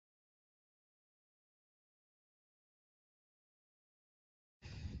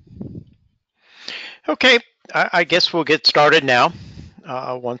Okay, I guess we'll get started now.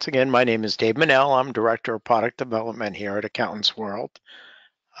 Once again, my name is Dave Manell. I'm Director of Product Development here at Accountants World.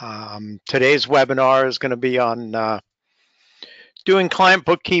 Today's webinar is going to be on doing client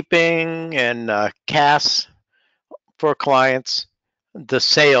bookkeeping and CAS for clients, the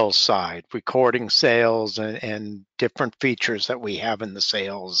sales side, recording sales and different features that we have in the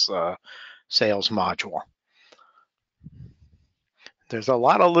sales module. There's a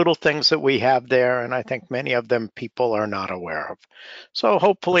lot of little things that we have there, and I think many of them people are not aware of. So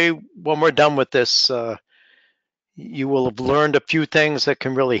hopefully, when we're done with this, you will have learned a few things that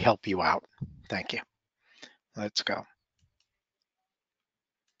can really help you out. Thank you. Let's go.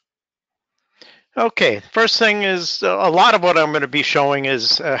 Okay, first thing is a lot of what I'm going to be showing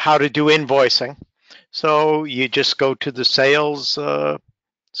is how to do invoicing. So you just go to the sales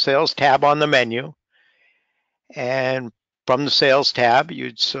tab on the menu, and from the sales tab,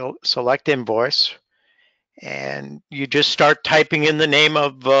 you'd select invoice, and you just start typing in the name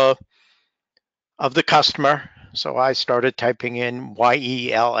of the customer. So I started typing in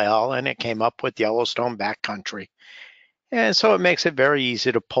YELL, and it came up with Yellowstone Backcountry. And so it makes it very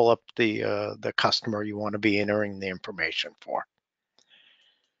easy to pull up the customer you want to be entering the information for.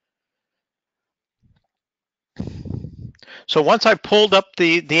 So once I pulled up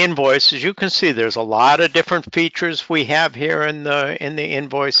the invoice, as you can see, there's a lot of different features we have here in the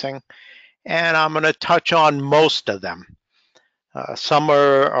invoicing, and I'm going to touch on most of them. Some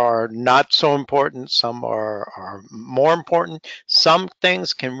are not so important, some are more important. Some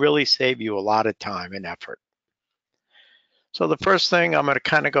things can really save you a lot of time and effort. So the first thing, I'm going to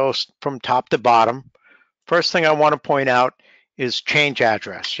kind of go from top to bottom. First thing I want to point out is change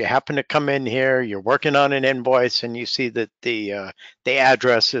address. You happen to come in here, you're working on an invoice, and you see that the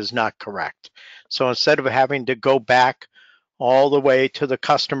address is not correct. So instead of having to go back all the way to the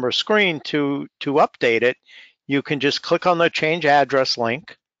customer screen to update it, you can just click on the change address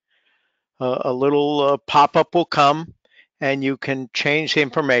link. A little pop-up will come, and you can change the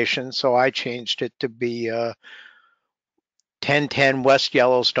information. So I changed it to be 1010 West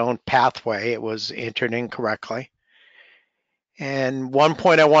Yellowstone Pathway. It was entered incorrectly. And one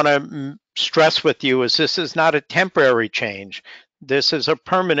point I want to stress with you is this is not a temporary change. This is a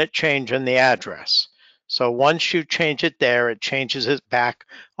permanent change in the address. So once you change it there, it changes it back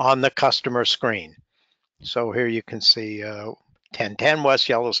on the customer screen. So here you can see 1010 West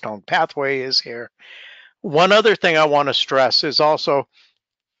Yellowstone Pathway is here. One other thing I want to stress is also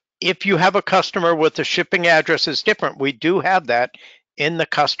if you have a customer with the shipping address is different, we do have that in the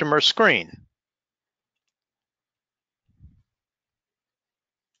customer screen.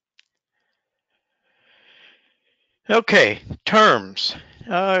 Okay, terms.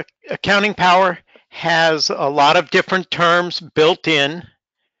 Accounting Power has a lot of different terms built in.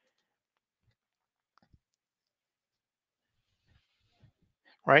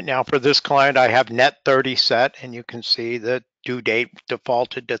 Right now for this client, I have net 30 set, and you can see the due date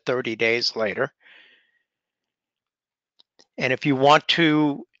defaulted to 30 days later. And if you want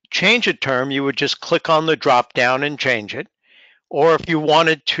to change a term, you would just click on the drop down and change it. Or if you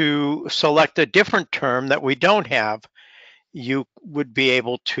wanted to select a different term that we don't have, you would be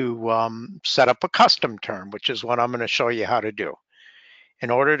able to set up a custom term, which is what I'm going to show you how to do.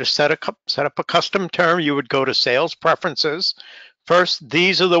 In order to set up a custom term, you would go to Sales Preferences. First,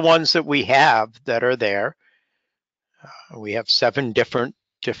 these are the ones that we have that are there. We have 7 different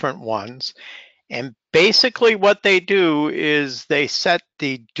ones. And basically what they do is they set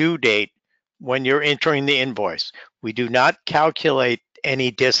the due date when you're entering the invoice. We do not calculate any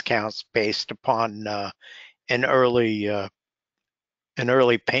discounts based upon an early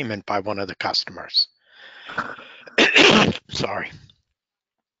payment by one of the customers. Sorry.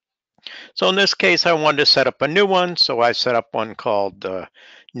 So in this case, I wanted to set up a new one. So I set up one called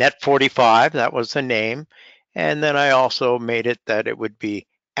Net 45. That was the name. And then I also made it that it would be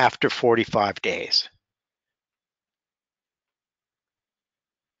after 45 days.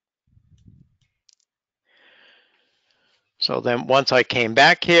 So then once I came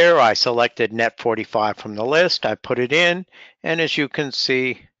back here, I selected Net 45 from the list. I put it in. And as you can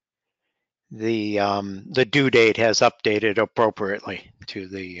see, the due date has updated appropriately to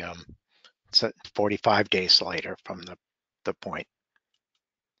the 45 days later from the point.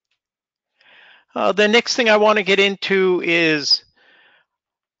 The next thing I want to get into is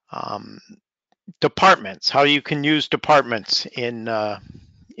departments, how you can use departments in the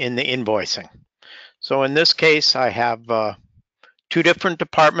invoicing. So in this case, I have 2 different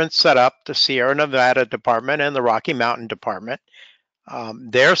departments set up, the Sierra Nevada department and the Rocky Mountain department.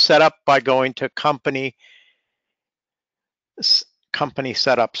 They're set up by going to company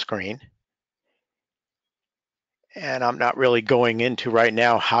setup screen. And I'm not really going into right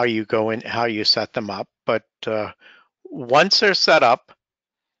now how you go in, how you set them up, but once they're set up,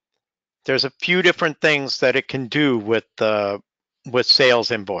 there's a few different things that it can do with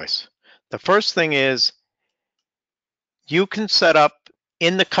sales invoice. The first thing is you can set up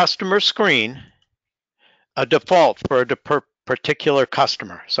in the customer screen a default for a particular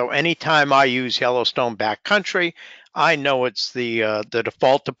customer. So anytime I use Yellowstone Backcountry, I know it's the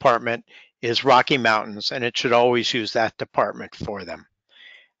default department is Rocky Mountains, and it should always use that department for them.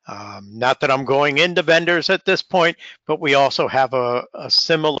 Not that I'm going into vendors at this point, but we also have a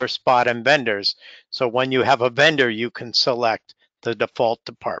similar spot in vendors. So when you have a vendor, you can select the default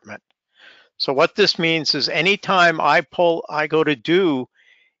department. So what this means is anytime I go to do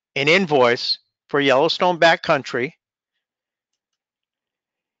an invoice for Yellowstone Backcountry,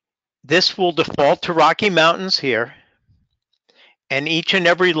 this will default to Rocky Mountains here. And each and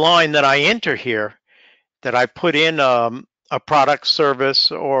every line that I enter here, that I put in a product,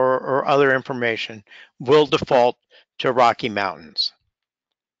 service, or other information, will default to Rocky Mountains.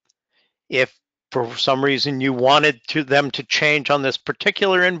 If for some reason you wanted them to change on this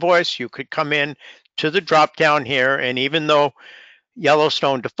particular invoice, you could come in to the drop down here, and even though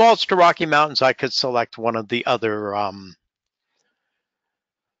Yellowstone defaults to Rocky Mountains, I could select one of the other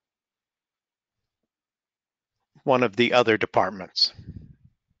departments.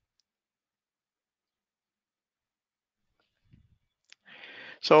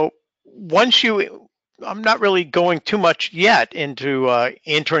 So once I'm not really going too much yet into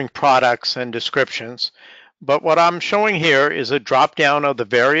entering products and descriptions, but what I'm showing here is a drop down of the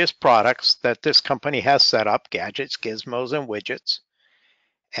various products that this company has set up, gadgets, gizmos, and widgets.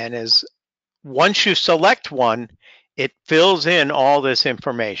 And once you select one, it fills in all this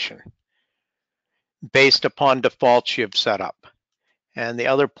information based upon defaults you've set up. And the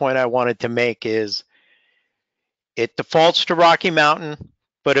other point I wanted to make is it defaults to Rocky Mountain,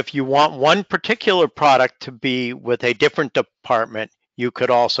 but if you want one particular product to be with a different department, you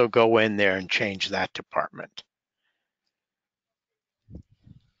could also go in there and change that department.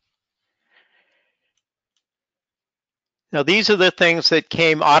 Now, these are the things that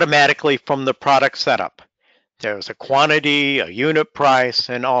came automatically from the product setup. There's a quantity, a unit price,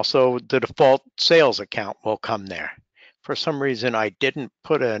 and also the default sales account will come there. For some reason, I didn't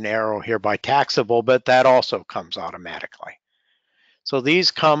put an arrow here by taxable, but that also comes automatically. So these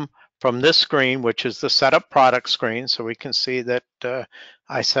come from this screen, which is the setup product screen. So we can see that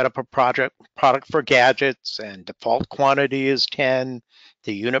I set up a product for gadgets, and default quantity is 10.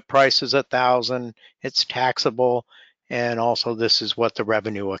 The unit price is 1,000. It's taxable. And also this is what the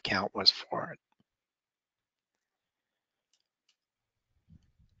revenue account was for it.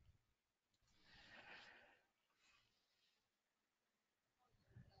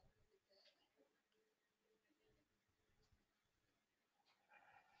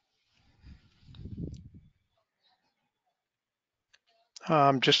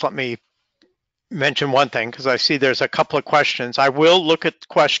 Just let me mention one thing, because I see there's a couple of questions. I will look at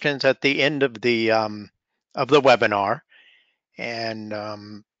questions at the end of the webinar,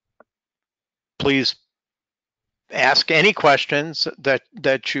 and please ask any questions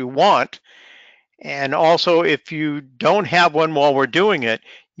that you want. And also, if you don't have one while we're doing it,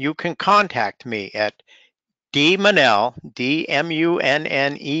 you can contact me at dmunnell, DMUNNELL,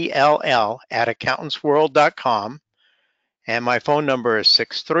 at accountantsworld.com. And my phone number is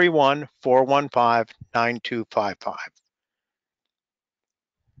 631-415-9255.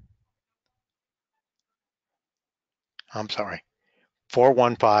 I'm sorry,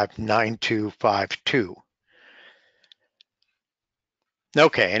 415-9252.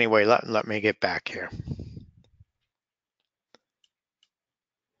 Okay, anyway, let me get back here.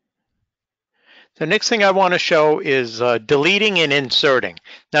 The next thing I want to show is deleting and inserting.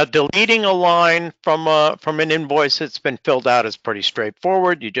 Now, deleting a line from an invoice that's been filled out is pretty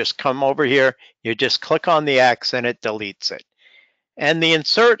straightforward. You just come over here, you just click on the X, and it deletes it. And the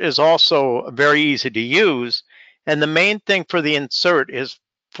insert is also very easy to use. And the main thing for the insert is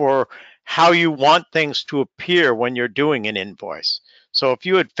for how you want things to appear when you're doing an invoice. So if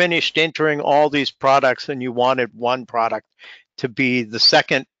you had finished entering all these products and you wanted one product to be the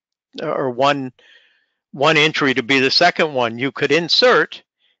second, or one entry to be the second one, you could insert,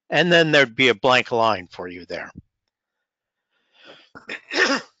 and then there'd be a blank line for you there.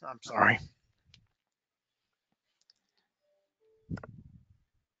 I'm sorry.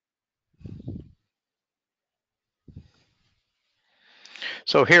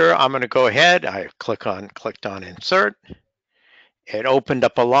 So here I'm going to go ahead. I clicked on insert. It opened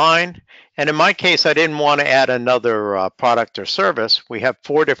up a line. And in my case, I didn't want to add another product or service. We have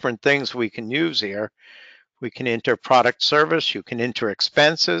 4 different things we can use here. We can enter product service, you can enter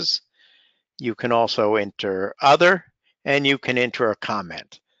expenses, you can also enter other, and you can enter a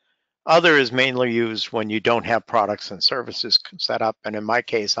comment. Other is mainly used when you don't have products and services set up, and in my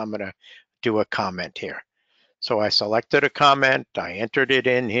case, I'm going to do a comment here. So I selected a comment, I entered it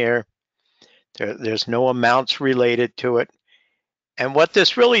in here. There's no amounts related to it. And what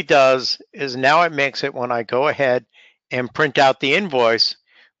this really does is now it makes it when I go ahead and print out the invoice,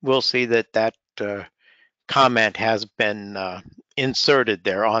 we'll see that that comment has been inserted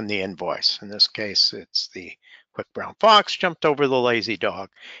there on the invoice. In this case, it's the quick brown fox jumped over the lazy dog.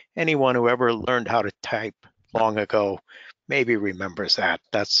 Anyone who ever learned how to type long ago maybe remembers that.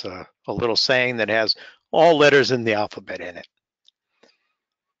 That's a little saying that has all letters in the alphabet in it.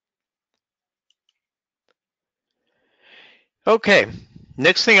 Okay,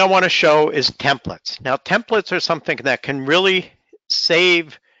 next thing I want to show is templates. Now, templates are something that can really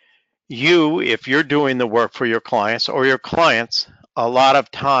save you, if you're doing the work for your clients, or your clients a lot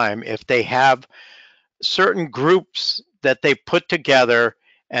of time if they have certain groups that they put together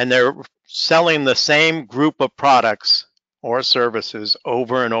and they're selling the same group of products or services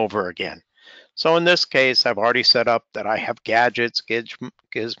over and over again. So in this case, I've already set up that I have gadgets,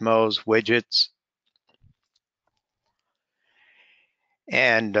 gizmos, widgets,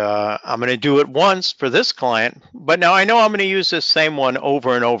 and I'm going to do it once for this client, but now I know I'm going to use this same one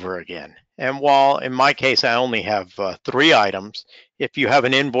over and over again. And while in my case I only have 3 items, if you have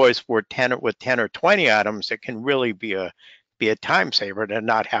an invoice with 10 or 20 items, it can really be a time saver to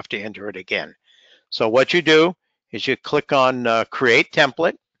not have to enter it again. So what you do is you click on Create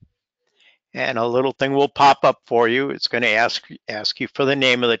Template, and a little thing will pop up for you. It's going to ask you for the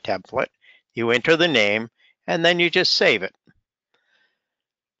name of the template. You enter the name, and then you just save it.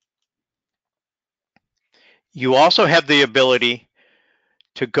 You also have the ability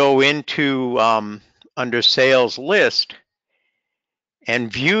to go into under Sales List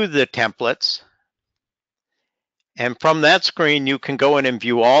and view the templates. And from that screen, you can go in and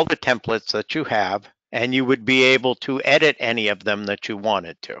view all the templates that you have, and you would be able to edit any of them that you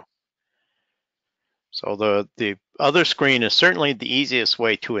wanted to. So the other screen is certainly the easiest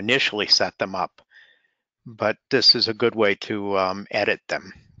way to initially set them up, but this is a good way to edit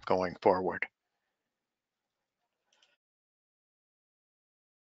them going forward.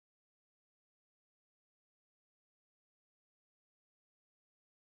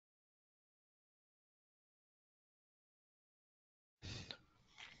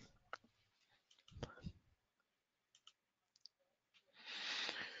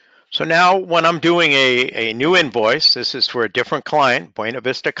 So now when I'm doing a new invoice, this is for a different client, Buena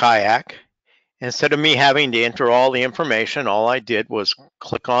Vista Kayak. Instead of me having to enter all the information, all I did was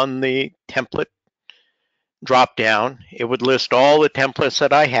click on the template drop down. It would list all the templates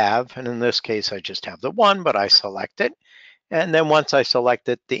that I have. And in this case, I just have the one, but I select it. And then once I select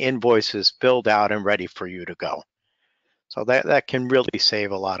it, the invoice is filled out and ready for you to go. So that can really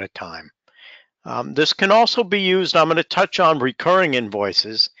save a lot of time. This can also be used, I'm going to touch on recurring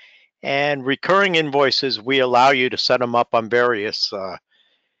invoices. And recurring invoices, we allow you to set them up on various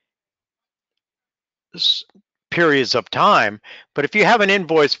periods of time. But if you have an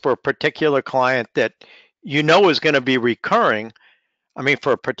invoice for a particular client that you know is going to be recurring, I mean,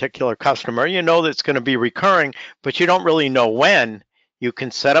 for a particular customer, you know that it's going to be recurring, but you don't really know when, you can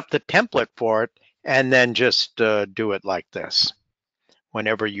set up the template for it and then just do it like this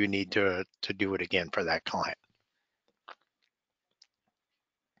whenever you need to do it again for that client.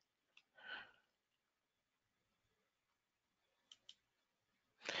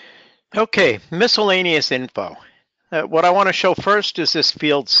 Okay, miscellaneous info. What I want to show first is this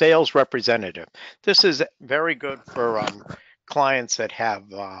field sales representative. This is very good for clients that have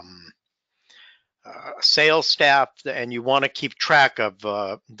sales staff and you want to keep track of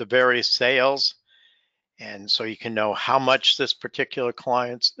the various sales. And so you can know how much this particular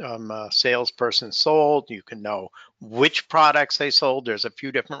client's salesperson sold. You can know which products they sold. There's a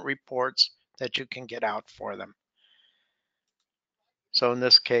few different reports that you can get out for them. So in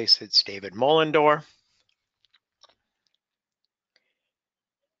this case, it's David Mollendor.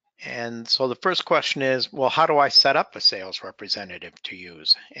 And so the first question is, well, how do I set up a sales representative to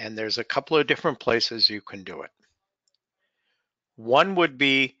use? And there's a couple of different places you can do it. One would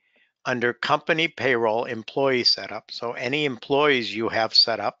be under company payroll employee setup. So any employees you have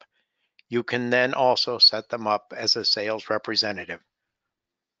set up, you can then also set them up as a sales representative.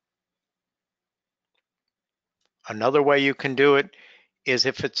 Another way you can do it is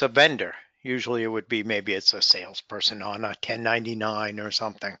if it's a vendor. Usually it would be maybe it's a salesperson on a 1099 or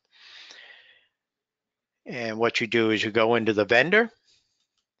something. And what you do is you go into the vendor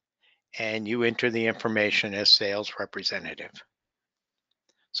and you enter the information as sales representative.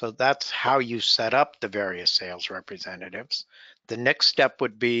 So that's how you set up the various sales representatives. The next step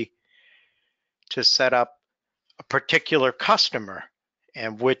would be to set up a particular customer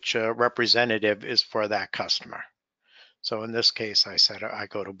and which representative is for that customer. So in this case, I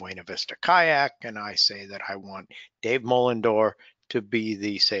go to Buena Vista Kayak and I say that I want Dave Mullendore to be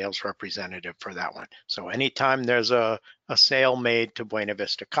the sales representative for that one. So anytime there's a sale made to Buena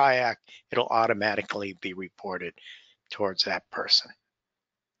Vista Kayak, it'll automatically be reported towards that person.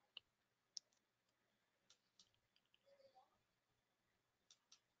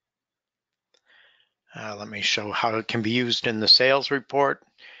 Let me show how it can be used in the sales report.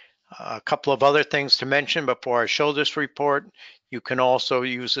 A couple of other things to mention before I show this report. You can also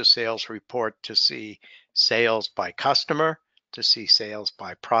use a sales report to see sales by customer, to see sales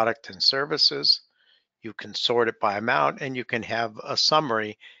by product and services. You can sort it by amount, and you can have a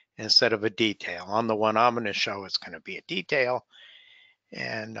summary instead of a detail. On the one I'm going to show, it's going to be a detail,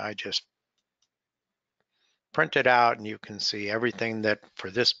 and I just print it out, and you can see everything that for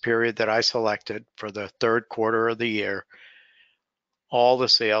this period that I selected for the third quarter of the year, all the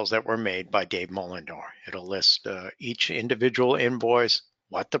sales that were made by Dave Mullendore. It'll list each individual invoice,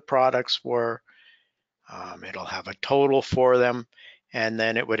 what the products were. It'll have a total for them, and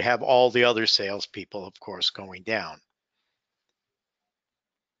then it would have all the other salespeople, of course, going down.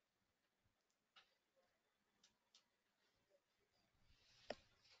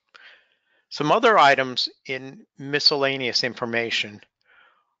 Some other items in miscellaneous information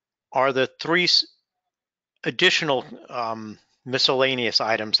are the three additional miscellaneous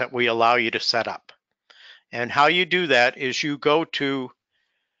items that we allow you to set up. And how you do that is you go to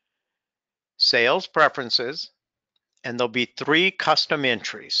Sales Preferences, and there'll be 3 custom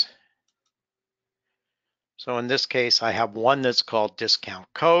entries. So in this case, I have one that's called discount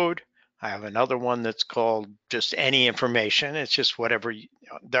code. I have another one that's called just any information. It's just whatever,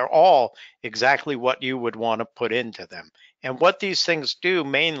 they're all exactly what you would want to put into them. And what these things do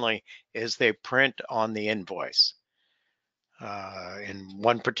mainly is they print on the invoice. In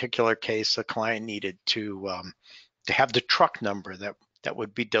one particular case, a client needed to have the truck number that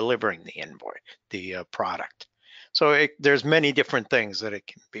would be delivering the invoice, the product. So there's many different things that it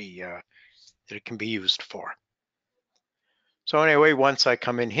can be used for. So anyway, once I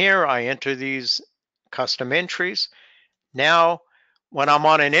come in here, I enter these custom entries. Now, when I'm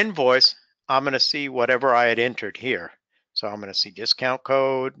on an invoice, I'm going to see whatever I had entered here. So I'm going to see discount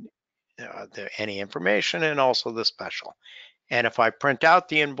code, any information, and also the special. And if I print out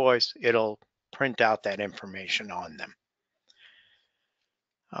the invoice, it'll print out that information on them.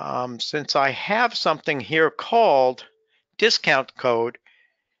 Since I have something here called discount code,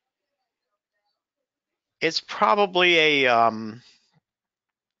 it's probably a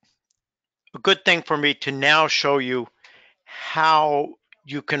good thing for me to now show you how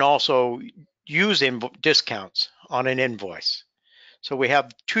you can also use discounts on an invoice. So we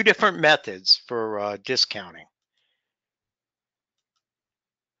have 2 different methods for discounting.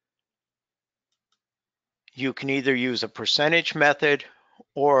 You can either use a percentage method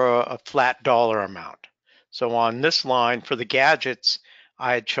or a flat dollar amount. So on this line for the gadgets,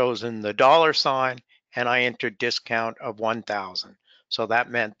 I had chosen the $sign and I entered discount of 1,000. So that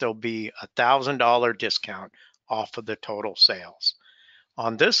meant there'll be $1,000 discount off of the total sales.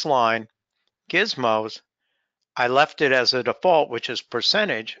 On this line, gizmos, I left it as a default, which is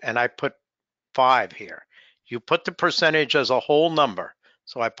percentage, and I put 5 here. You put the percentage as a whole number.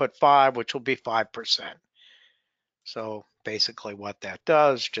 So I put 5, which will be 5%. So basically what that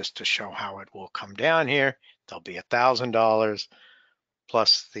does, just to show how it will come down here, there'll be $1,000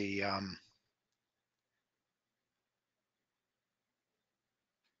 plus the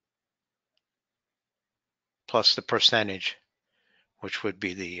percentage, which would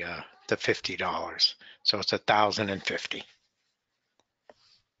be the $50. So it's 1,050.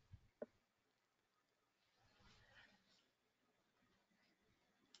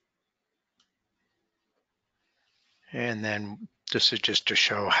 And then this is just to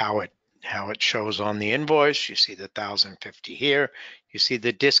show how it shows on the invoice. You see the 1,050 here. You see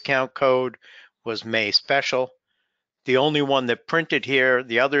the discount code was May special. The only one that printed here,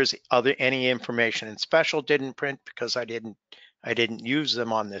 the others, any information in special didn't print because I didn't use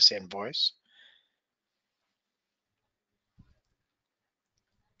them on this invoice.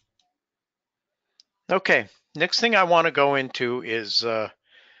 Okay, next thing I want to go into is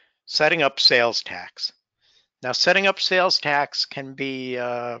setting up sales tax. Now, setting up sales tax can be,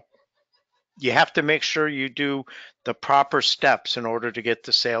 you have to make sure you do the proper steps in order to get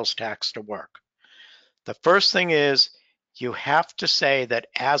the sales tax to work. The first thing is you have to say that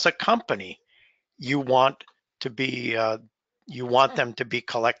as a company, you want to be you want them to be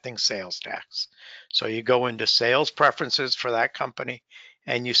collecting sales tax. So you go into sales preferences for that company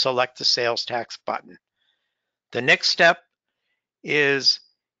and you select the sales tax button. The next step is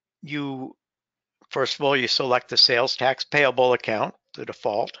you, first of all, you select the sales tax payable account, the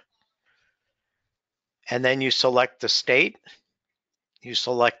default, and then you select the state. You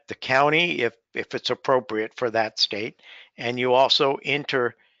select the county if it's appropriate for that state, and you also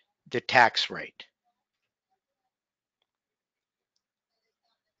enter the tax rate.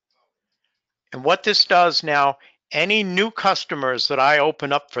 And what this does now, any new customers that I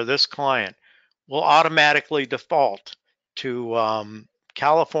open up for this client will automatically default to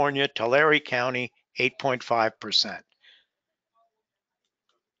California, Tulare County, 8.5%.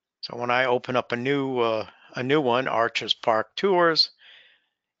 So when I open up a new one, Arches Park Tours,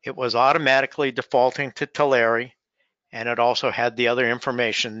 it was automatically defaulting to Tulare, and it also had the other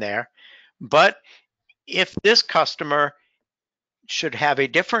information there. But if this customer should have a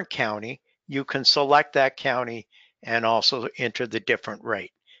different county, you can select that county and also enter the different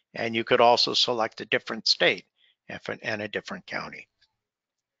rate. And you could also select a different state and a different county.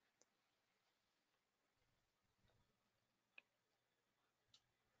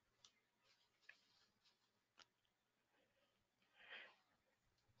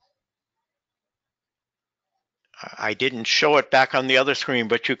 I didn't show it back on the other screen,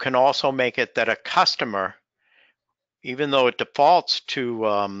 but you can also make it that a customer, even though it defaults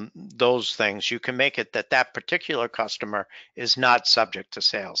to those things, you can make it that that particular customer is not subject to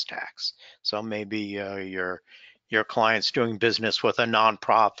sales tax. So maybe your client's doing business with a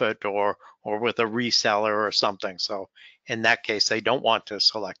nonprofit or with a reseller or something. So in that case, they don't want to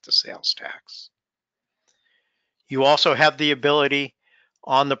select the sales tax. You also have the ability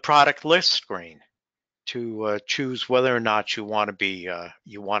on the product list screen to choose whether or not you want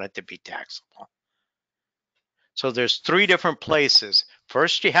it to be taxable. So there's three different places.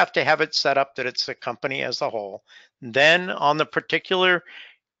 First, you have to have it set up that it's the company as a whole. Then on the particular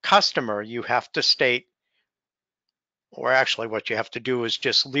customer, you have to state, or actually what you have to do is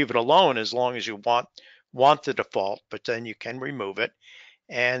just leave it alone as long as you want the default, but then you can remove it.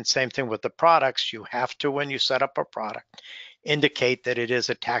 And same thing with the products. You have to, when you set up a product, indicate that it is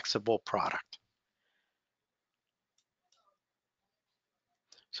a taxable product.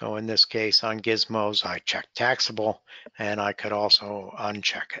 So in this case, on Gizmos, I check taxable, and I could also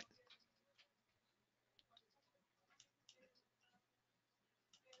uncheck it.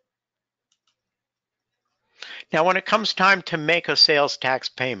 Now, when it comes time to make a sales tax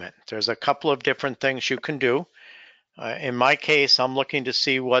payment, there's a couple of different things you can do. In my case, I'm looking to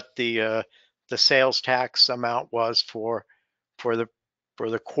see what the sales tax amount was for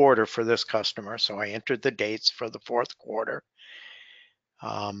the quarter for this customer. So I entered the dates for the fourth quarter.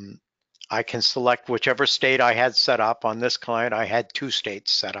 I can select whichever state I had set up. On this client, I had 2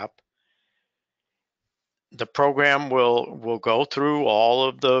 states set up. The program will go through all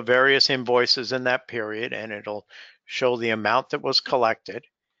of the various invoices in that period, and it'll show the amount that was collected.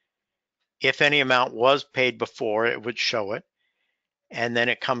 If any amount was paid before, it would show it, and then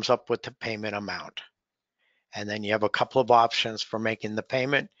it comes up with the payment amount. And then you have a couple of options for making the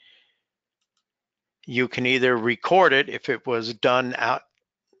payment. You can either record it if it was done out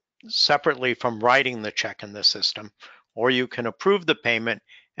separately from writing the check in the system, or you can approve the payment,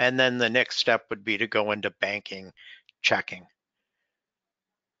 and then the next step would be to go into checking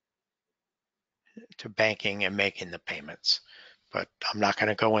and making the payments. But I'm not going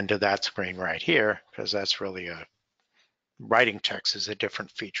to go into that screen right here because that's really writing checks is a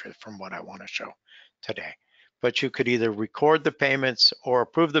different feature from what I want to show today. But you could either record the payments or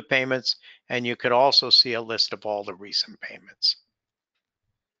approve the payments, and you could also see a list of all the recent payments.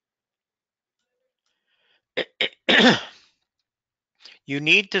 You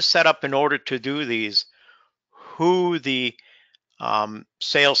need to set up, in order to do these, who the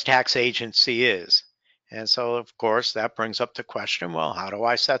sales tax agency is. And so, of course, that brings up the question, well, how do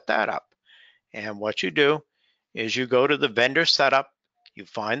I set that up? And what you do is you go to the vendor setup, you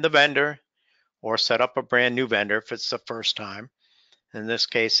find the vendor, or set up a brand new vendor if it's the first time. In this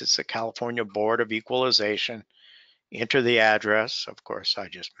case, it's the California Board of Equalization. Enter the address. Of course, I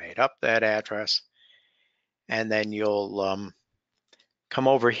just made up that address. And then you'll come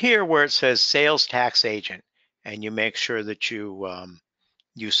over here where it says sales tax agent, and you make sure that you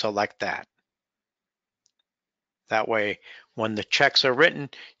select that. That way, when the checks are written,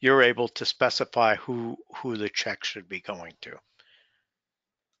 you're able to specify who the check should be going to.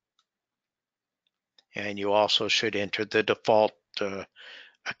 And you also should enter the default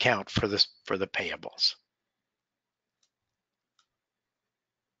account for the payables.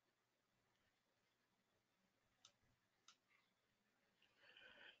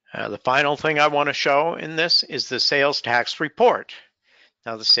 The final thing I want to show in this is the sales tax report.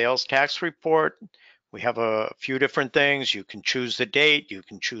 Now the sales tax report, we have a few different things. You can choose the date, you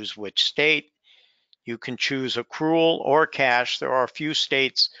can choose which state, you can choose accrual or cash. There are a few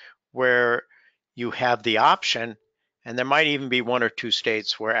states where you have the option, and there might even be one or two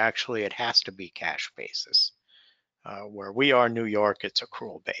states where actually it has to be cash basis. Where we are, New York, it's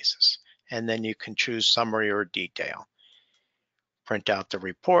accrual basis. And then you can choose summary or detail. Print out the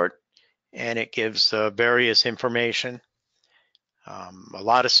report, and it gives various information. A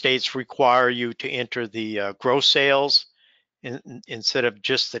lot of states require you to enter the gross sales instead of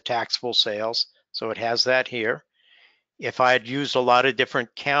just the taxable sales. So it has that here. If I had used a lot of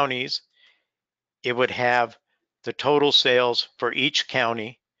different counties, it would have the total sales for each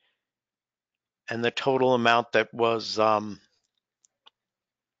county and the total amount that was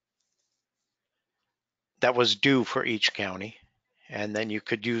due for each county. And then you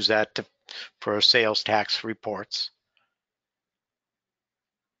could use that for sales tax reports.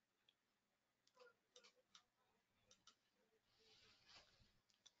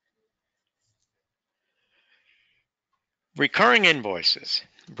 Recurring invoices.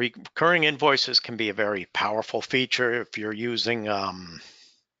 Recurring invoices can be a very powerful feature if you're using a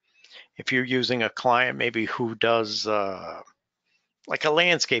client maybe who does like a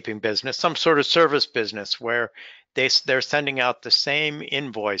landscaping business, some sort of service business where they're sending out the same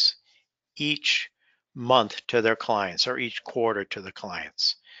invoice each month to their clients or each quarter to the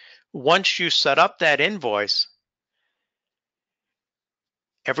clients. Once you set up that invoice,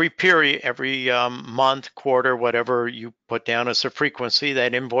 every period, every month, quarter, whatever you put down as a frequency,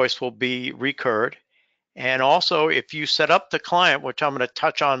 that invoice will be recurred. And also, if you set up the client, which I'm going to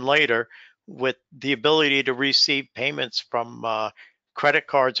touch on later, with the ability to receive payments from credit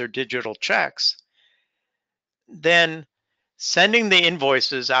cards or digital checks, then sending the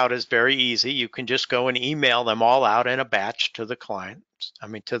invoices out is very easy. You can just go and email them all out in a batch to the clients,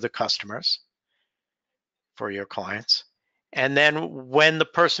 to the customers for your clients. And then when the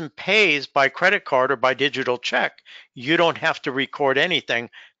person pays by credit card or by digital check, you don't have to record anything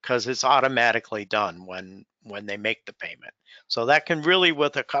because it's automatically done when they make the payment. So that can really,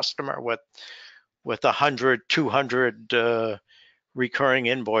 with a customer with 100, 200 recurring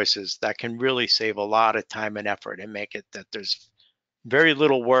invoices, that can really save a lot of time and effort and make it that there's very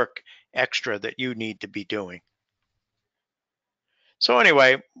little work extra that you need to be doing. So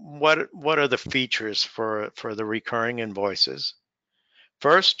anyway, what are the features for the recurring invoices?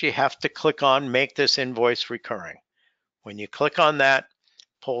 First, you have to click on Make this invoice recurring. When you click on that,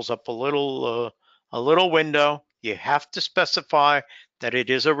 pulls up a little window. You have to specify that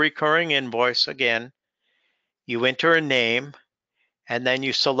it is a recurring invoice. Again, you enter a name, and then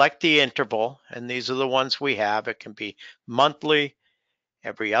you select the interval, and these are the ones we have. It can be monthly,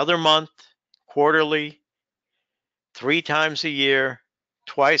 every other month, quarterly, 3 times a year,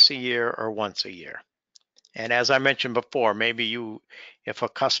 twice a year, or once a year. And as I mentioned before, maybe if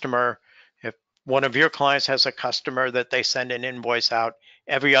one of your clients has a customer that they send an invoice out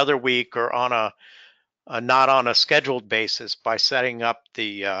every other week or on not on a scheduled basis, by setting up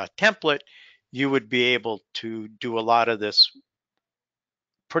the template, you would be able to do a lot of this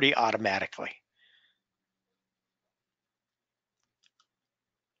pretty automatically.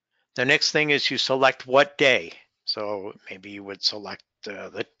 The next thing is you select what day. So maybe you would select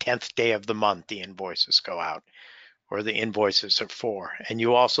the 10th day of the month the invoices go out, or the invoices are for. And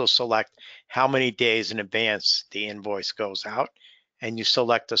you also select how many days in advance the invoice goes out, and you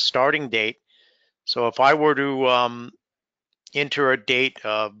select a starting date. So if I were to enter a date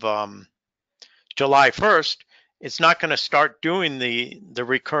of July 1st, it's not going to start doing the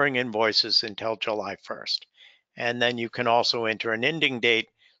recurring invoices until July 1st. And then you can also enter an ending date.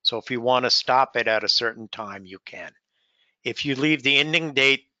 So if you want to stop it at a certain time, you can. If you leave the ending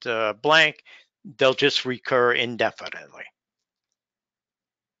date blank, they'll just recur indefinitely.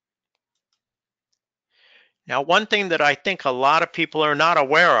 Now, one thing that I think a lot of people are not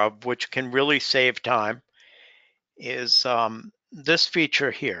aware of, which can really save time, is this feature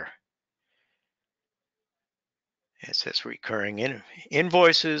here. It says recurring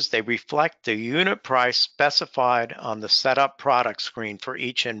invoices. They reflect the unit price specified on the setup product screen for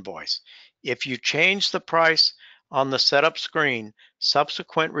each invoice. If you change the price on the setup screen,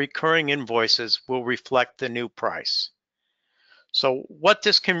 subsequent recurring invoices will reflect the new price. So what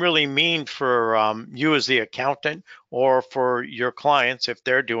this can really mean for you as the accountant, or for your clients if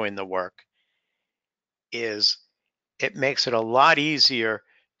they're doing the work, is it makes it a lot easier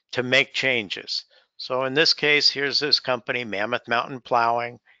to make changes. So in this case, here's this company, Mammoth Mountain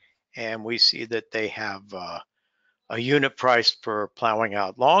Plowing, and we see that they have a a unit price for plowing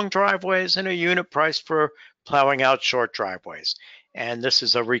out long driveways and a unit price for plowing out short driveways. And this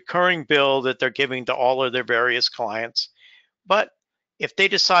is a recurring bill that they're giving to all of their various clients. But if they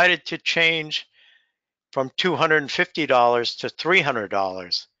decided to change from $250 to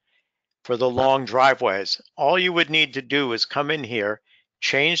 $300 for the long driveways, all you would need to do is come in here,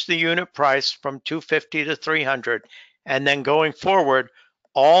 change the unit price from 250 to 300, and then going forward,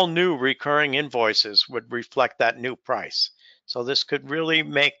 all new recurring invoices would reflect that new price. So this could really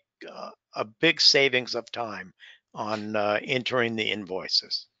make a big savings of time on entering the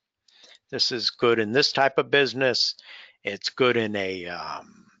invoices. This is good in this type of business. It's good in a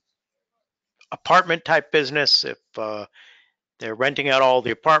apartment type business. If they're renting out all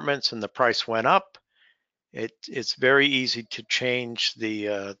the apartments and the price went up, it's very easy to change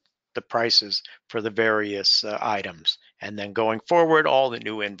the prices for the various items. And then going forward, all the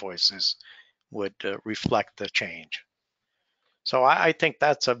new invoices would reflect the change. So I think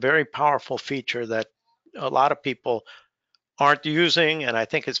that's a very powerful feature that a lot of people aren't using, and I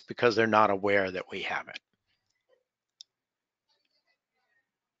think it's because they're not aware that we have it.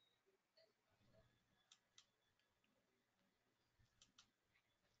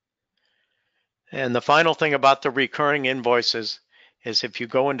 And the final thing about the recurring invoices is if you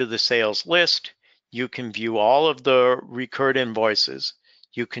go into the sales list, you can view all of the recurred invoices.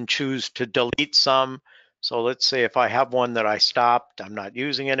 You can choose to delete some. So let's say if I have one that I stopped, I'm not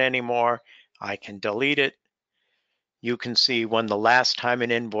using it anymore, I can delete it. You can see when the last time an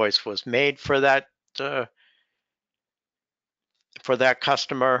invoice was made for that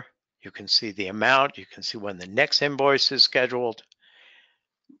customer. You can see the amount. You can see when the next invoice is scheduled.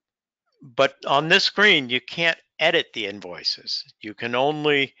 But on this screen, you can't edit the invoices. You can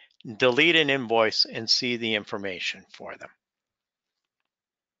only delete an invoice and see the information for them.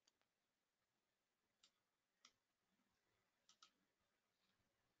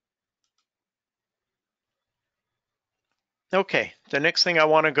 Okay, the next thing I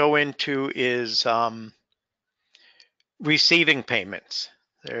want to go into is receiving payments.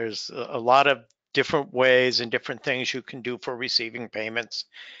 There's a lot of different ways and different things you can do for receiving payments.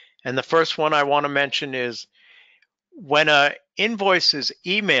 And the first one I want to mention is when an invoice is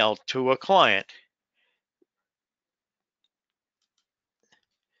emailed to a client,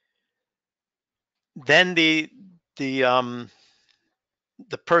 then the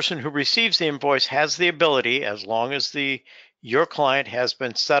person who receives the invoice has the ability, as long as your client has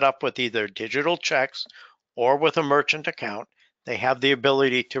been set up with either digital checks or with a merchant account, they have the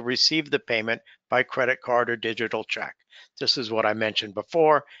ability to receive the payment by credit card or digital check. This is what I mentioned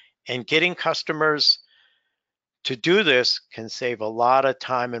before, and getting customers to do this can save a lot of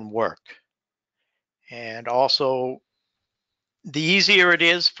time and work. And also, the easier it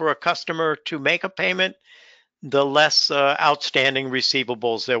is for a customer to make a payment, the less outstanding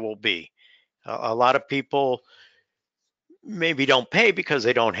receivables there will be. A lot of people maybe don't pay because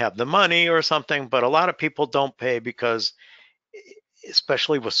they don't have the money or something, but a lot of people don't pay because,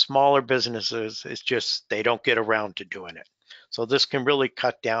 especially with smaller businesses, it's just they don't get around to doing it. So this can really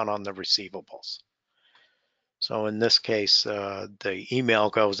cut down on the receivables. So in this case, the email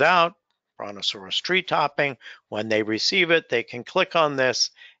goes out, brontosaurus tree topping. When they receive it, they can click on this,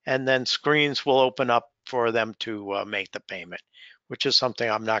 and then screens will open up for them to make the payment, which is something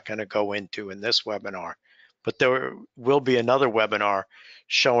I'm not going to go into in this webinar. But there will be another webinar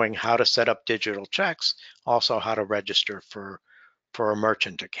showing how to set up digital checks, also how to register for a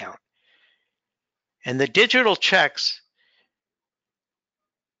merchant account. And the digital checks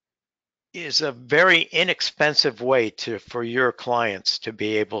is a very inexpensive way for your clients to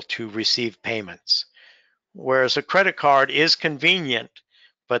be able to receive payments. Whereas a credit card is convenient,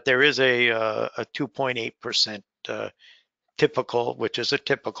 but there is a 2.8% typical, which is a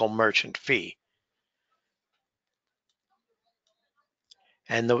typical merchant fee.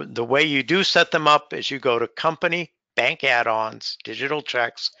 And the way you do set them up is you go to company, bank add-ons, digital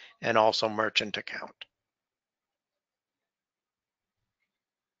checks, and also merchant account.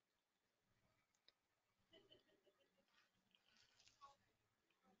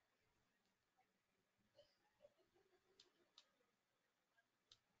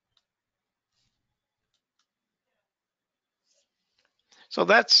 So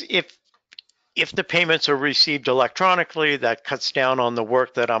that's if the payments are received electronically, that cuts down on the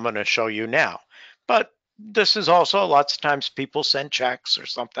work that I'm going to show you now. But this is also lots of times people send checks or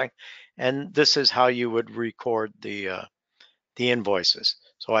something, and this is how you would record the invoices.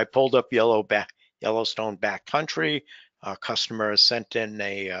 So I pulled up Yellowstone Backcountry. A customer has sent in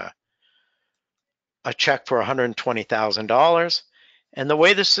a check for $120,000. And the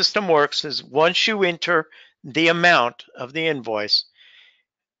way the system works is once you enter the amount of the invoice,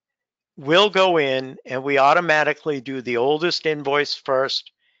 we'll go in and we automatically do the oldest invoice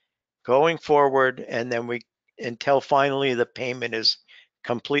first, going forward, and then we until finally the payment is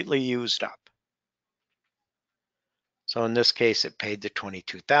completely used up. So in this case, it paid the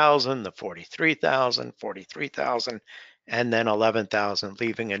 22,000, the 43,000, 43,000, and then 11,000,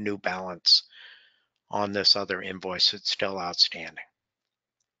 leaving a new balance on this other invoice that's still outstanding.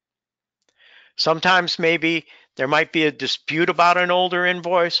 Sometimes maybe there might be a dispute about an older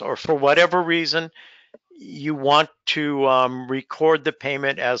invoice, or for whatever reason, you want to record the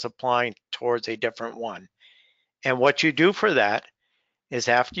payment as applying towards a different one. And what you do for that is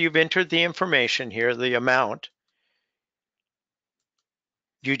after you've entered the information here, the amount,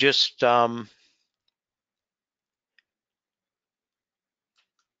 you just come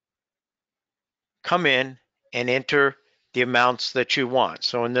in and enter the amounts that you want.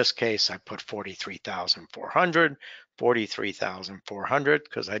 So in this case, I put 43,400, 43,400,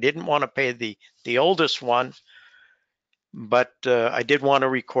 because I didn't want to pay the oldest one, but I did want to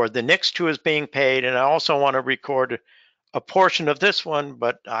record the next two as being paid, and I also want to record a portion of this one,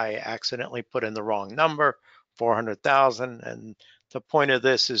 but I accidentally put in the wrong number, 400,000. And the point of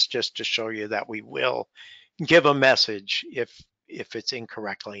this is just to show you that we will give a message if it's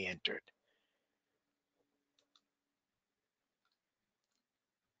incorrectly entered.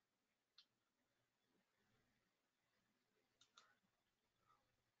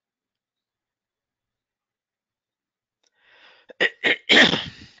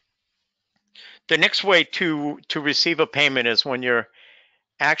 The next way to receive a payment is when you're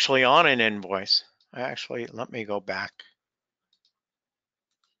actually on an invoice. Actually, let me go back.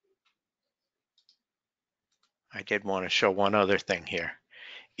 I did want to show one other thing here.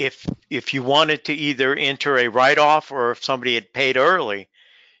 If you wanted to either enter a write-off or if somebody had paid early,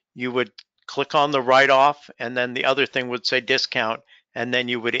 you would click on the write-off, and then the other thing would say discount, and then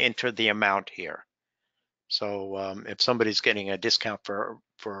you would enter the amount here. So if somebody's getting a discount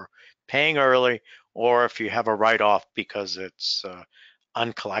for paying early, or if you have a write-off because it's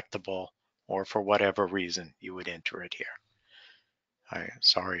uncollectible, or for whatever reason, you would enter it here.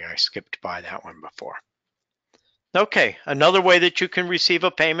 Sorry, I skipped by that one before. Okay, another way that you can receive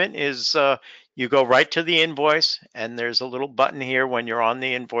a payment is you go right to the invoice, and there's a little button here when you're on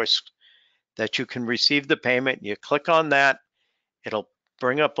the invoice that you can receive the payment. You click on that, it'll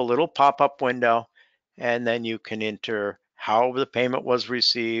bring up a little pop-up window, and then you can enter how the payment was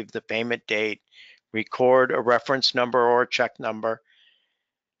received, the payment date, record a reference number or a check number,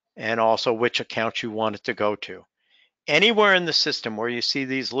 and also which account you want it to go to. Anywhere in the system where you see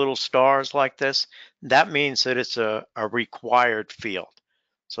these little stars like this, that means that it's a required field.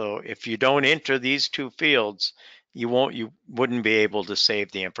 So if you don't enter these two fields, you wouldn't be able to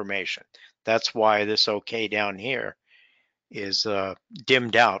save the information. That's why this OK down here is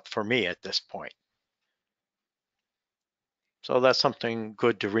dimmed out for me at this point. So that's something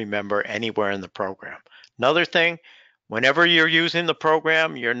good to remember anywhere in the program. Another thing, whenever you're using the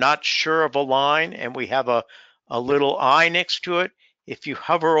program, you're not sure of a line and we have a little I next to it. If you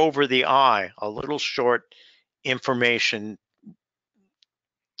hover over the I, a little short information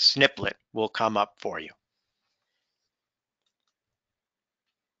snippet will come up for you.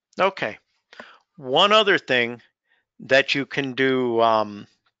 Okay, one other thing that you can do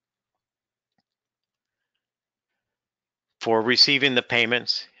for receiving the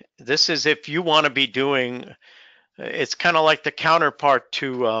payments, this is if you want to be doing, it's kind of like the counterpart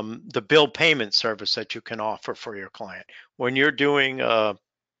to the bill payment service that you can offer for your client. When you're doing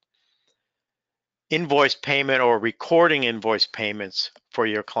invoice payment or recording invoice payments for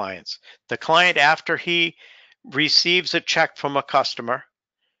your clients, the client, after he receives a check from a customer,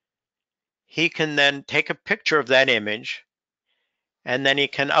 he can then take a picture of that image and then he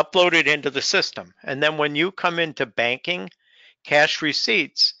can upload it into the system. And then when you come into banking, cash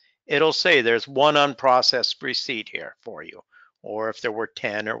receipts, it'll say there's one unprocessed receipt here for you, or if there were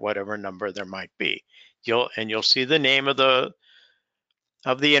 10 or whatever number there might be. You'll see the name of the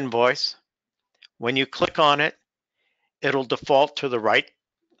invoice. When you click on it, it'll default to the right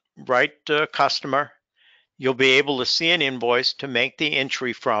customer. You'll be able to see an invoice to make the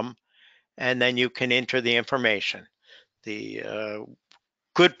entry from, and then you can enter the information. The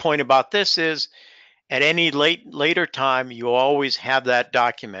good point about this is at any later time, you always have that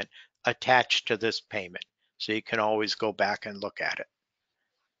document attached to this payment. So you can always go back and look at it.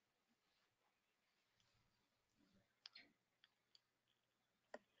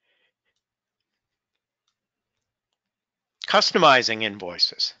 Customizing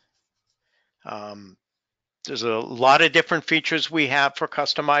invoices. There's a lot of different features we have for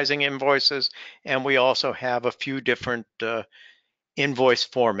customizing invoices, and we also have a few different invoice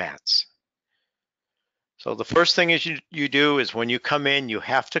formats. So the first thing is you do is when you come in, you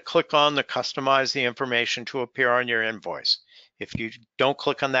have to click on the customize the information to appear on your invoice. If you don't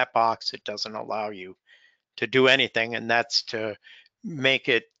click on that box, it doesn't allow you to do anything, and that's to make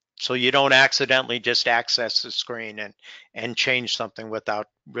it so you don't accidentally just access the screen and change something without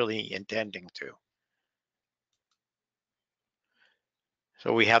really intending to.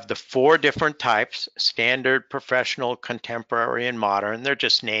 So we have the 4 different types: standard, professional, contemporary, and modern. They're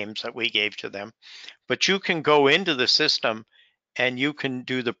just names that we gave to them. But you can go into the system and you can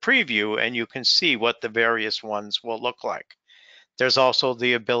do the preview and you can see what the various ones will look like. There's also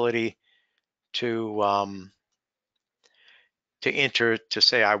the ability to enter to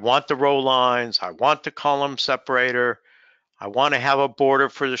say, I want the row lines, I want the column separator, I want to have a border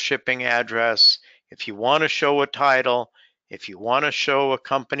for the shipping address. If you want to show a title, if you want to show a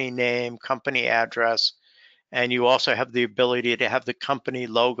company name, company address, and you also have the ability to have the company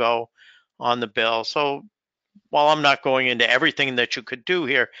logo on the bill. So while I'm not going into everything that you could do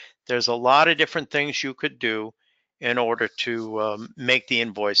here, there's a lot of different things you could do in order to make the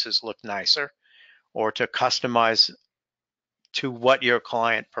invoices look nicer or to customize to what your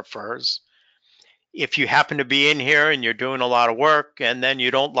client prefers. If you happen to be in here and you're doing a lot of work and then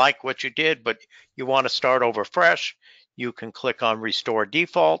you don't like what you did, but you want to start over fresh, you can click on Restore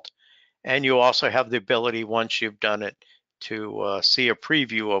Default. And you also have the ability, once you've done it, to see a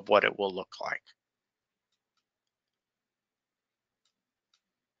preview of what it will look like.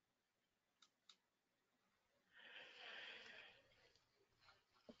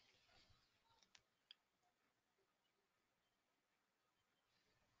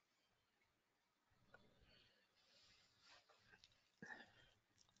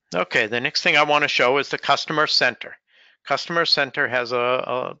 Okay, the next thing I want to show is the Customer Center. Customer Center has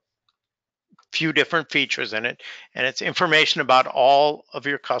a few different features in it, and it's information about all of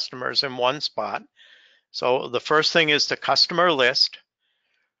your customers in one spot. So the first thing is the customer list.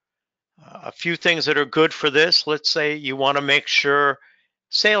 A few things that are good for this: let's say you want to make sure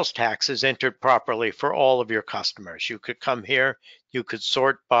sales tax is entered properly for all of your customers. You could come here, you could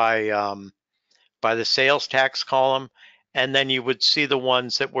sort by the sales tax column, and then you would see the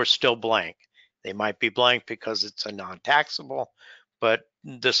ones that were still blank. They might be blank because it's a non-taxable, but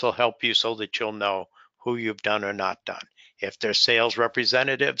this will help you so that you'll know who you've done or not done. If they're sales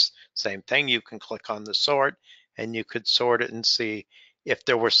representatives, same thing. You can click on the sort and you could sort it and see if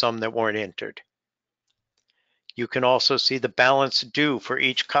there were some that weren't entered. You can also see the balance due for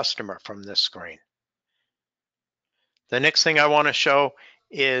each customer from this screen. The next thing I want to show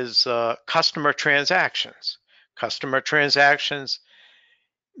is customer transactions. Customer transactions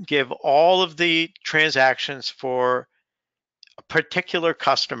give all of the transactions for a particular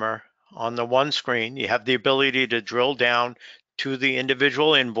customer on the one screen. You have the ability to drill down to the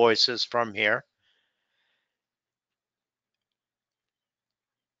individual invoices from here.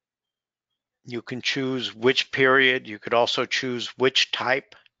 You can choose which period. You could also choose which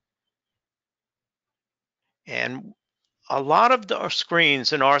type. And a lot of the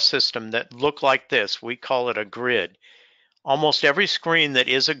screens in our system that look like this, we call it a grid. Almost every screen that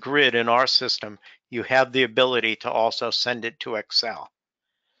is a grid in our system, you have the ability to also send it to Excel.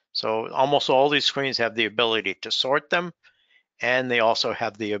 So almost all these screens have the ability to sort them, and they also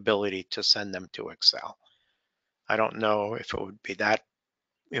have the ability to send them to Excel. I don't know if it would be that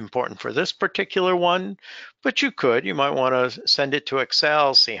important for this particular one, but you could. You might want to send it to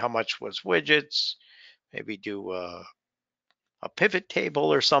Excel, see how much was widgets, maybe do a pivot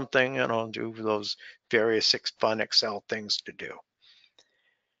table or something, and do those various fun Excel things to do.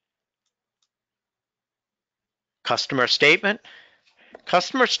 Customer statement.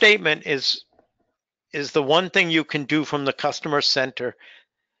 Customer statement is the one thing you can do from the customer center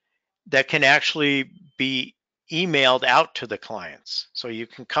that can actually be emailed out to the clients. So you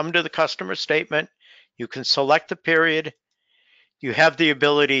can come to the customer statement, you can select the period, you have the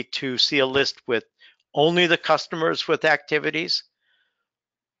ability to see a list with only the customers with activities.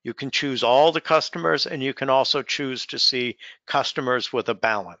 You can choose all the customers, and you can also choose to see customers with a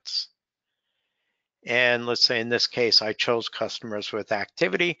balance. And let's say in this case, I chose customers with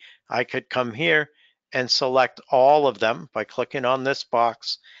activity. I could come here and select all of them by clicking on this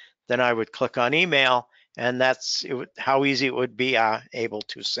box. Then I would click on email, and that's how easy it would be able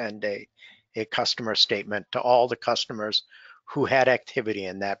to send a customer statement to all the customers who had activity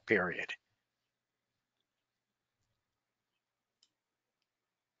in that period.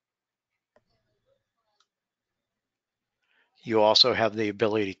 You also have the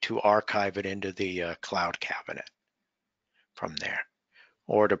ability to archive it into the cloud cabinet from there,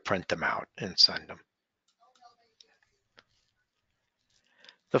 or to print them out and send them.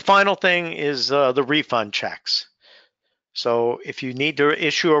 The final thing is the refund checks. So if you need to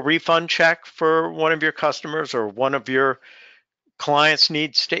issue a refund check for one of your customers, or one of your clients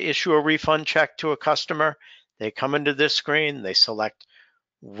needs to issue a refund check to a customer, they come into this screen, they select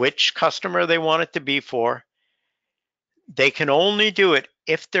which customer they want it to be for. They can only do it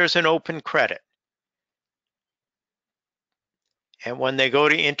if there's an open credit. And when they go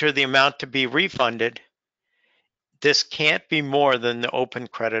to enter the amount to be refunded, this can't be more than the open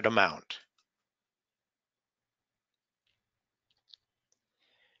credit amount.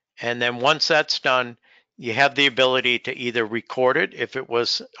 And then once that's done, you have the ability to either record it if it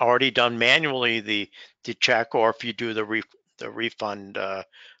was already done manually, the check, or if you do the refund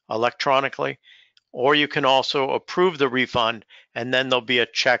electronically, or you can also approve the refund, and then there'll be a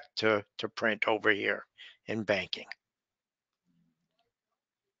check to print over here in banking.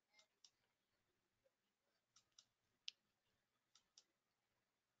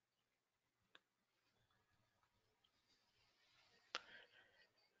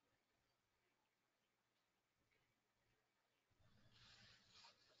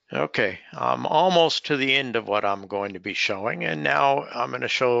 Okay, I'm almost to the end of what I'm going to be showing, and now I'm going to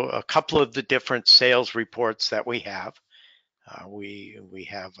show a couple of the different sales reports that we have. We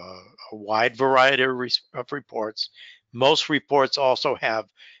have a wide variety of reports. Most reports also have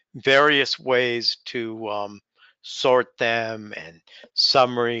various ways to sort them, and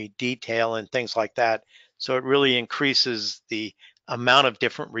summary, detail, and things like that. So it really increases the amount of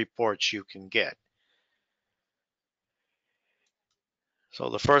different reports you can get. So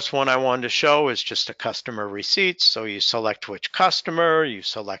the first one I wanted to show is just a customer receipts. So you select which customer, you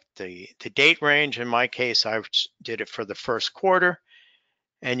select the date range. In my case, I did it for the first quarter,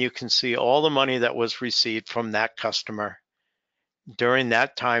 and you can see all the money that was received from that customer during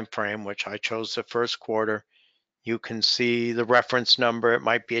that time frame, which I chose the first quarter. You can see the reference number. It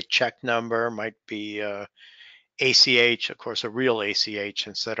might be a check number, might be ACH, of course, a real ACH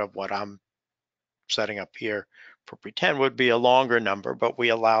instead of what I'm setting up here for pretend would be a longer number, but we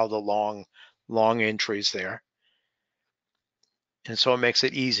allow the long entries there. And so it makes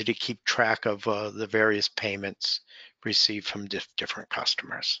it easy to keep track of the various payments received from different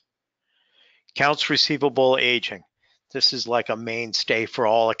customers. Accounts receivable aging. This is like a mainstay for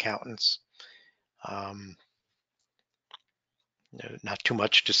all accountants. Um, Not too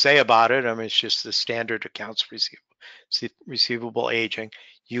much to say about it. I mean, it's just the standard accounts receivable aging.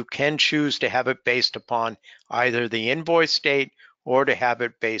 You can choose to have it based upon either the invoice date or to have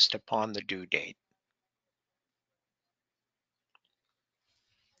it based upon the due date.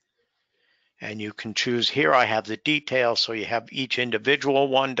 And you can choose here, I have the details, so you have each individual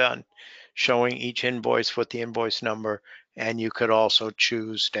one done, showing each invoice with the invoice number, and you could also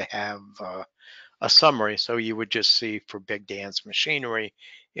choose to have a summary. So you would just see for Big Dan's Machinery,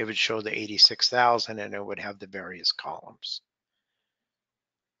 it would show the 86,000 and it would have the various columns.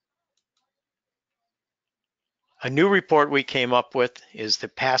 A new report we came up with is the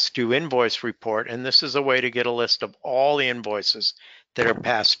past due invoice report, and this is a way to get a list of all the invoices that are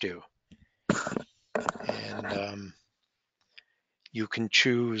past due. And you can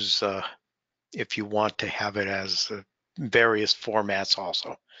choose if you want to have it as various formats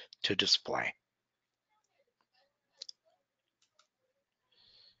also to display.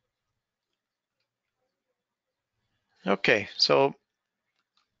 Okay, so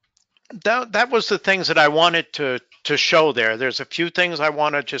that was the things that I wanted to show there. There's a few things I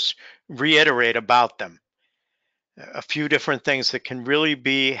want to just reiterate about them. A few different things that can really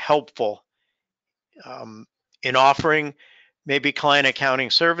be helpful in offering maybe client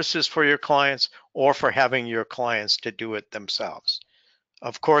accounting services for your clients, or for having your clients to do it themselves.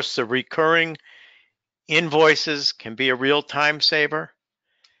 Of course, the recurring invoices can be a real time saver.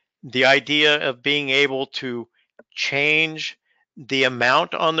 The idea of being able to change the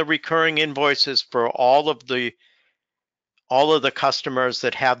amount on the recurring invoices for all of the customers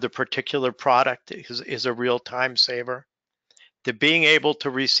that have the particular product is a real time saver. The being able to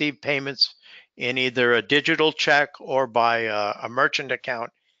receive payments in either a digital check or by a merchant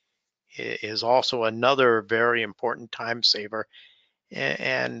account is also another very important time saver.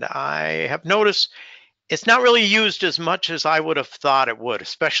 And I have noticed it's not really used as much as I would have thought it would,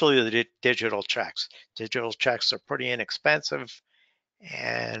 especially the digital checks. Digital checks are pretty inexpensive,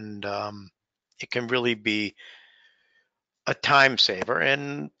 and it can really be a time saver.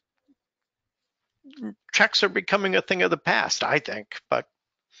 And checks are becoming a thing of the past, I think. But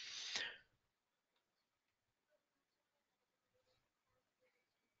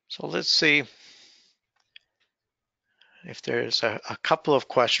So let's see if there's a couple of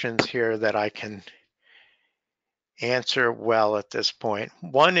questions here that I can answer well at this point.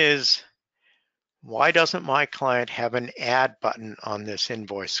 One is, why doesn't my client have an add button on this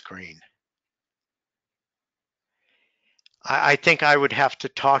invoice screen? I think I would have to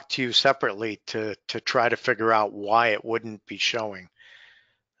talk to you separately to try to figure out why it wouldn't be showing.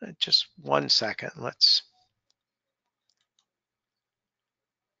 Just 1 second.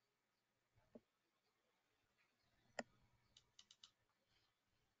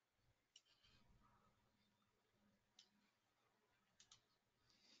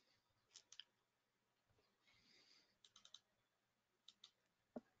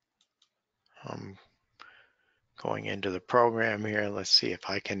 I'm going into the program here. Let's see if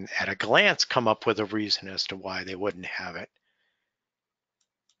I can, at a glance, come up with a reason as to why they wouldn't have it.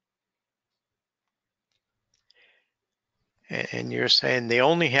 And you're saying they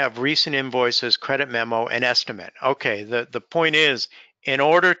only have recent invoices, credit memo, and estimate. Okay, the point is, in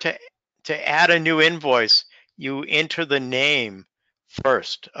order to add a new invoice, you enter the name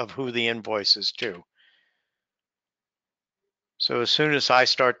first of who the invoice is to. So as soon as I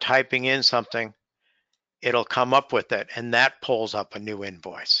start typing in something, it'll come up with it, and that pulls up a new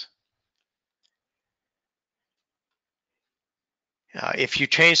invoice. If you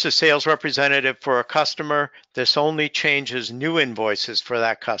change the sales representative for a customer, this only changes new invoices for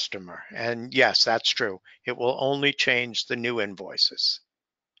that customer. And yes, that's true. It will only change the new invoices.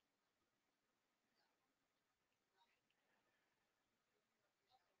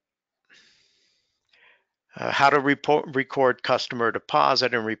 How to record customer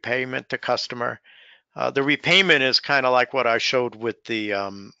deposit and repayment to customer. The repayment is kind of like what I showed with the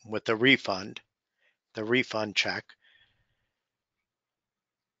refund check.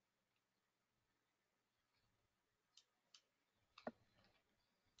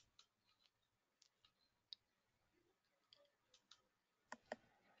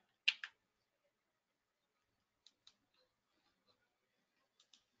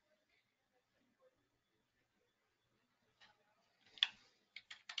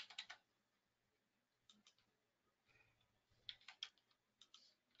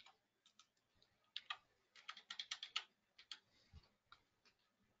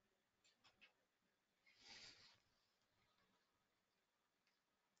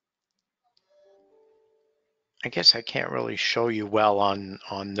 I guess I can't really show you well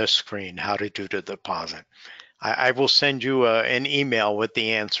on this screen how to do the deposit. I will send you an email with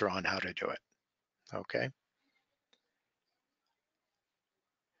the answer on how to do it. Okay.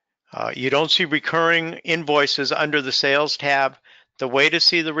 You don't see recurring invoices under the sales tab. The way to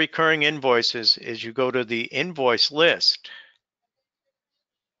see the recurring invoices is you go to the invoice list,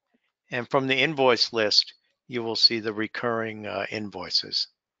 and from the invoice list, you will see the recurring invoices.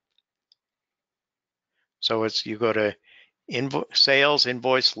 So you go to sales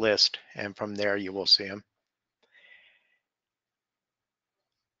invoice list, and from there you will see them.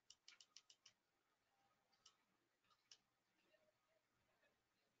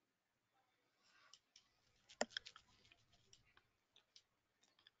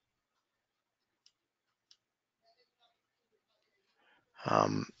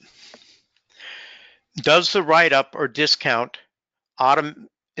 Um, does the write-up or discount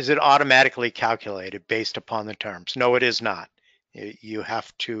is it automatically calculated based upon the terms? No, it is not. You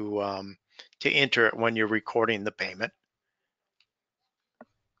have to enter it when you're recording the payment.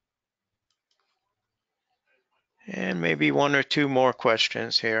 And maybe one or two more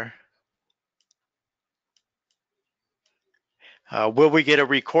questions here. Will we get a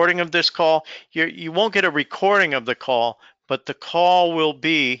recording of this call? You won't get a recording of the call, but the call will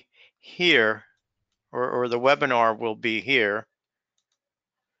be here, or the webinar will be here.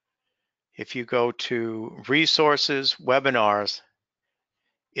 If you go to resources, webinars,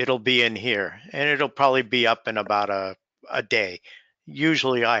 it'll be in here, and it'll probably be up in about a day.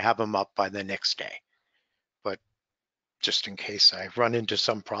 Usually I have them up by the next day, but just in case I run into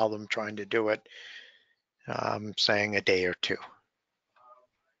some problem trying to do it, I'm saying a day or two.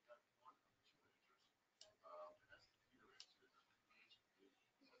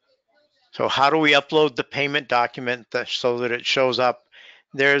 So how do we upload the payment document so that it shows up?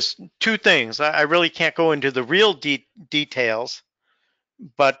 There's two things. I really can't go into the real details,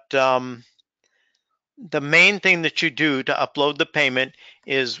 but the main thing that you do to upload the payment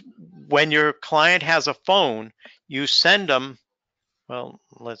is when your client has a phone, you send them, well,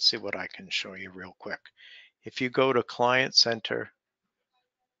 let's see what I can show you real quick. If you go to Client Center,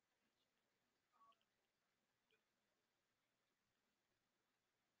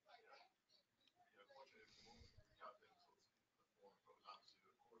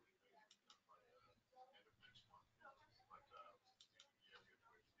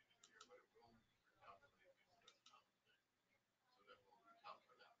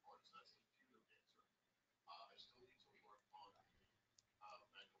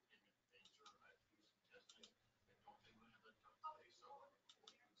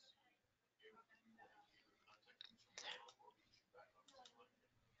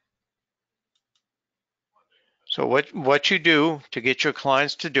 So what you do to get your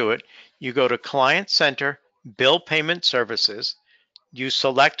clients to do it, you go to Client Center, Bill Payment Services, you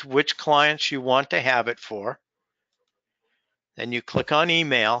select which clients you want to have it for, then you click on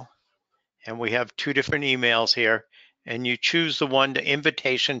email, and we have two different emails here, and you choose the one, the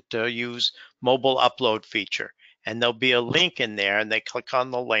invitation to use mobile upload feature, and there'll be a link in there, and they click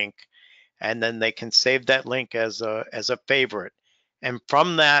on the link, and then they can save that link as a favorite, and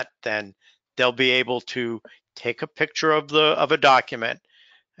from that then they'll be able to take a picture of a document,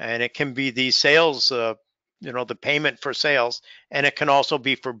 and it can be the sales, the payment for sales, and it can also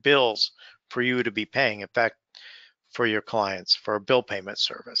be for bills for you to be paying. In fact, for your clients, for a bill payment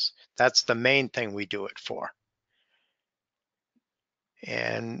service. That's the main thing we do it for.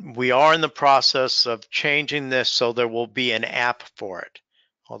 And we are in the process of changing this so there will be an app for it,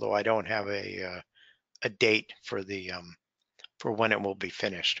 although I don't have a date for for when it will be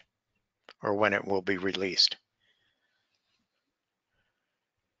finished or when it will be released.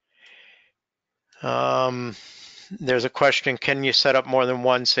 There's a question, can you set up more than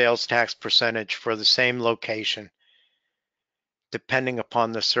one sales tax percentage for the same location, depending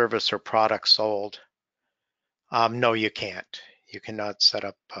upon the service or product sold? No, you can't. You cannot set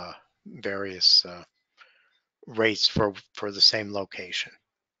up various rates for the same location.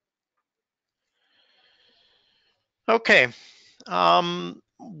 Okay,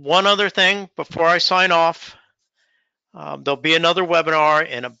 one other thing before I sign off. There'll be another webinar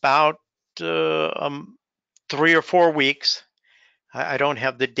in about 3 or 4 weeks. I don't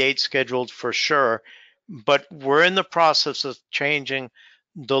have the date scheduled for sure, but we're in the process of changing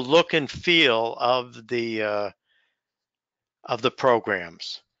the look and feel of the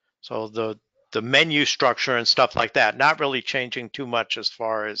programs. So the menu structure and stuff like that, not really changing too much as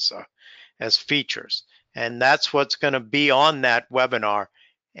far as features. And that's what's going to be on that webinar.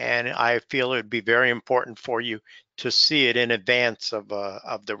 And I feel it would be very important for you to see it in advance of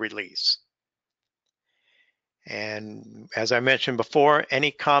the release. And as I mentioned before,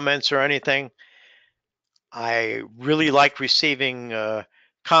 any comments or anything, I really like receiving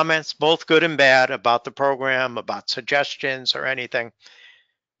comments, both good and bad, about the program, about suggestions or anything.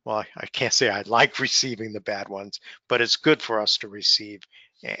 Well, I can't say I like receiving the bad ones, but it's good for us to receive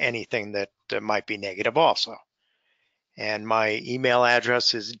anything that might be negative also. And my email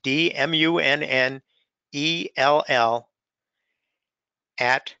address is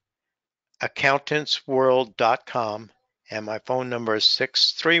dmunnell@accountantsworld.com, and my phone number is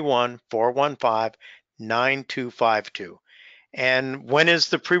 631-415-9252. And when is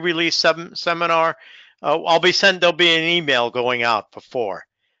the pre-release seminar? There'll be an email going out before.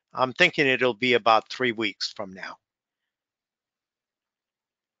 I'm thinking it'll be about 3 weeks from now.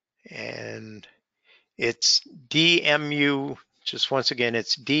 And it's DMU, just once again,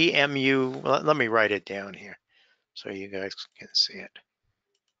 it's DMU. Let me write it down here so you guys can see it.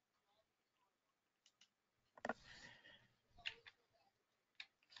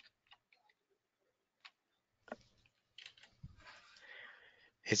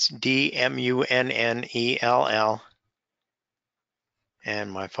 It's DMUNNELL.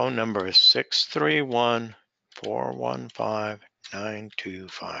 And my phone number is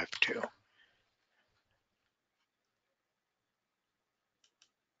 631-415-9252.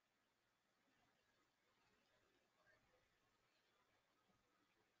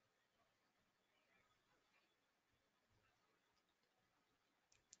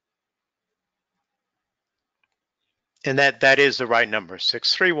 And that is the right number,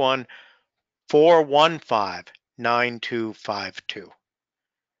 631-415-9252.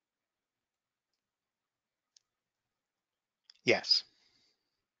 Yes.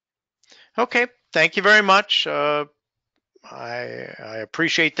 Okay, thank you very much. I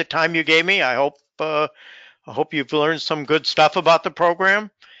appreciate the time you gave me. I hope you've learned some good stuff about the program,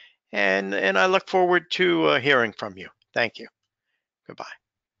 and I look forward to hearing from you. Thank you. Goodbye.